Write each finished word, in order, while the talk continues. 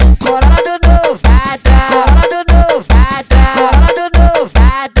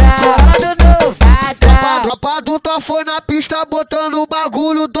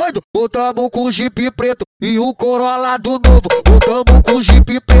voltamos com o Jeep preto e o Corolla do novo. Voltamos com o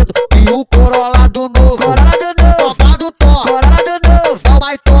Jeep preto e o Corolla do novo. Corolla do novo, Tropa do Thor, Corolla do novo, é o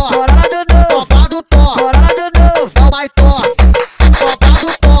mais Thor. Corolla do novo, Tropa do Thor, Corolla do novo, é o mais Thor. Tropa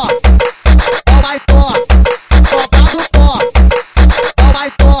do Thor, é o mais Thor. Tropa do Thor, é o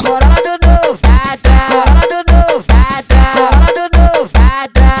mais Thor. Corolla do novo, Corolla do novo, Corolla do novo,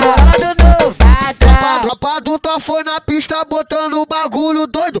 Corolla do novo, Tropa do Thor foi na pista botando o bagulho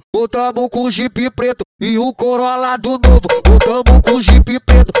doido. Voltamos com o Jeep preto e o Corolla do novo. Voltamos com o Jeep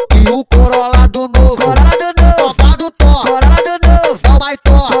preto